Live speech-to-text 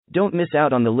Don't miss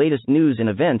out on the latest news and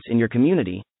events in your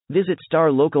community. Visit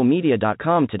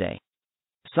starlocalmedia.com today.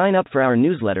 Sign up for our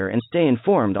newsletter and stay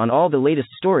informed on all the latest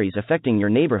stories affecting your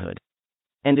neighborhood.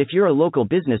 And if you're a local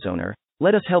business owner,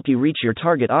 let us help you reach your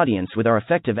target audience with our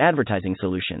effective advertising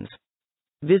solutions.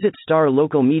 Visit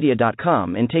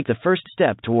starlocalmedia.com and take the first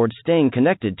step towards staying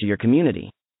connected to your community.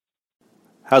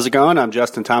 How's it going? I'm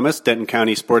Justin Thomas, Denton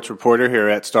County sports reporter here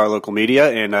at Star Local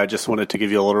Media, and I just wanted to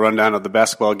give you a little rundown of the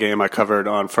basketball game I covered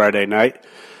on Friday night.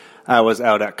 I was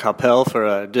out at Coppell for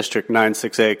a District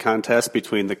 9-6A contest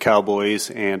between the Cowboys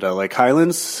and Lake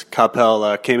Highlands.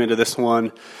 Coppell came into this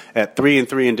one at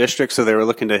 3-3 in district, so they were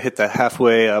looking to hit the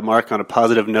halfway mark on a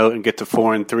positive note and get to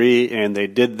 4-3, and they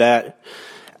did that.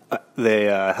 They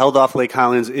held off Lake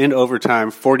Highlands in overtime,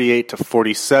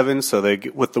 48-47. So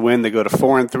with the win, they go to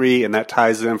 4-3, and that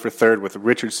ties them for third with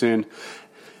Richardson.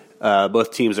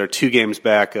 Both teams are 2 games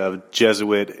back of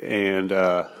Jesuit and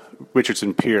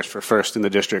Richardson Pierce for first in the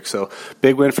district. So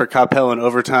big win for Coppell in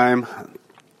overtime.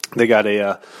 They got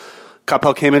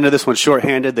Coppell came into this one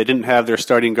shorthanded. They didn't have their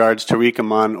starting guards, Tariq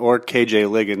Amon or KJ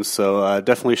Liggins, so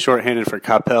definitely shorthanded for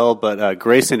Coppell. But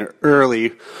Grayson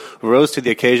Early rose to the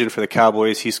occasion for the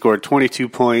Cowboys. He scored 22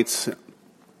 points.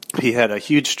 He had a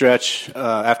huge stretch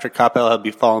after Coppell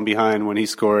had fallen behind when he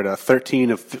scored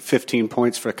 13 of 15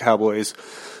 points for the Cowboys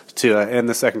to end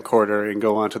the second quarter and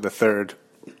go on to the third.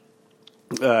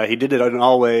 He did it in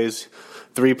all ways,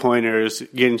 3-pointers,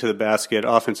 getting to the basket,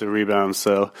 offensive rebounds,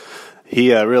 so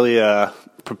he really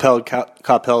propelled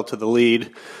Coppell to the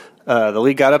lead. The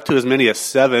lead got up to as many as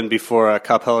 7 before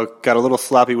Coppell got a little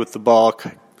sloppy with the ball.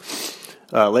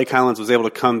 Lake Highlands was able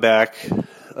to come back.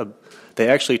 They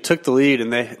actually took the lead,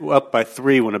 and they were up by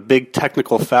 3 when a big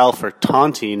technical foul for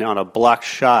taunting on a blocked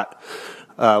shot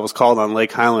was called on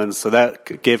Lake Highlands. So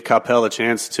that gave Coppell a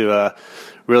chance to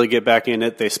really get back in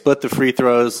it. They split the free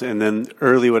throws, and then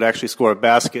Early would actually score a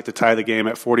basket to tie the game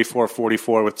at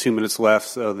 44-44 with 2 minutes left.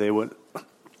 So they would.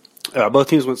 Both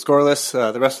teams went scoreless.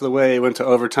 The rest of the way, it went to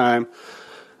overtime.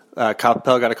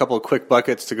 Coppell got a couple of quick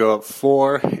buckets to go up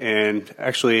 4 and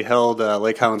actually held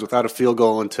Lake Highlands without a field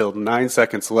goal until 9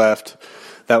 seconds left.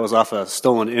 That was off a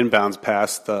stolen inbounds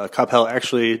pass. Coppell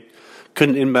actually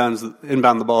couldn't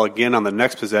inbound the ball again on the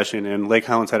next possession, and Lake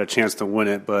Highlands had a chance to win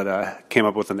it, but came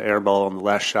up with an air ball on the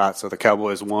last shot, so the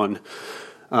Cowboys won.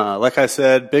 Like I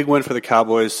said, big win for the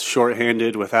Cowboys,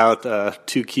 shorthanded without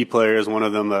 2 key players. One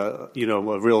of them, a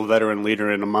real veteran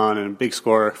leader in Amon and a big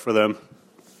scorer for them.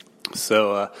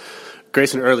 So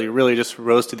Grayson Early really just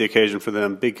rose to the occasion for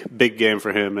them. Big game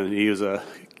for him, and he was a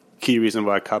key reason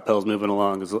why Coppell's moving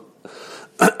along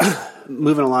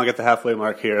at the halfway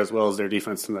mark here, as well as their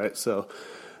defense tonight. So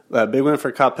big win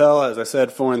for Coppell. As I said,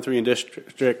 4-3 in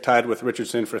district, tied with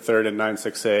Richardson for third in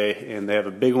 9-6A, and they have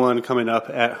a big one coming up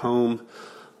at home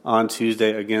on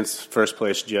Tuesday against first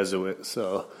place Jesuit.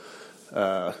 So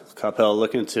Coppell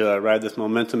looking to ride this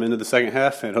momentum into the second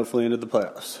half and hopefully into the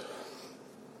playoffs.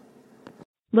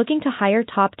 Looking to hire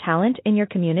top talent in your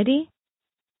community?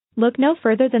 Look no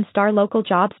further than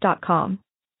starlocaljobs.com.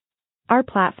 Our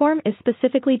platform is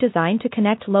specifically designed to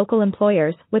connect local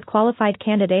employers with qualified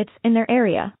candidates in their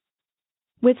area.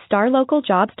 With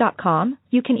starlocaljobs.com,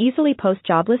 you can easily post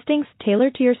job listings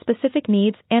tailored to your specific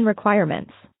needs and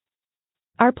requirements.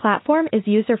 Our platform is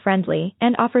user-friendly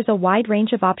and offers a wide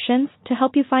range of options to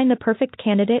help you find the perfect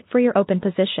candidate for your open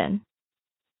position.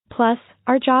 Plus,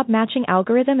 our job matching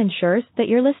algorithm ensures that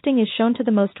your listing is shown to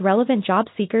the most relevant job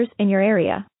seekers in your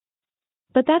area.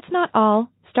 But that's not all.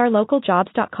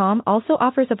 StarLocalJobs.com also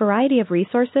offers a variety of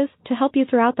resources to help you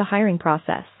throughout the hiring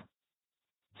process.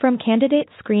 From candidate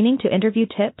screening to interview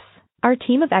tips, our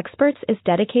team of experts is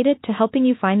dedicated to helping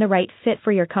you find the right fit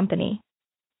for your company.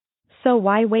 So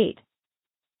why wait?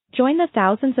 Join the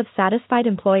thousands of satisfied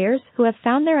employers who have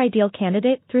found their ideal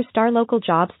candidate through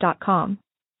StarLocalJobs.com.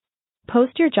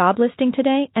 Post your job listing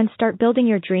today and start building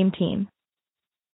your dream team.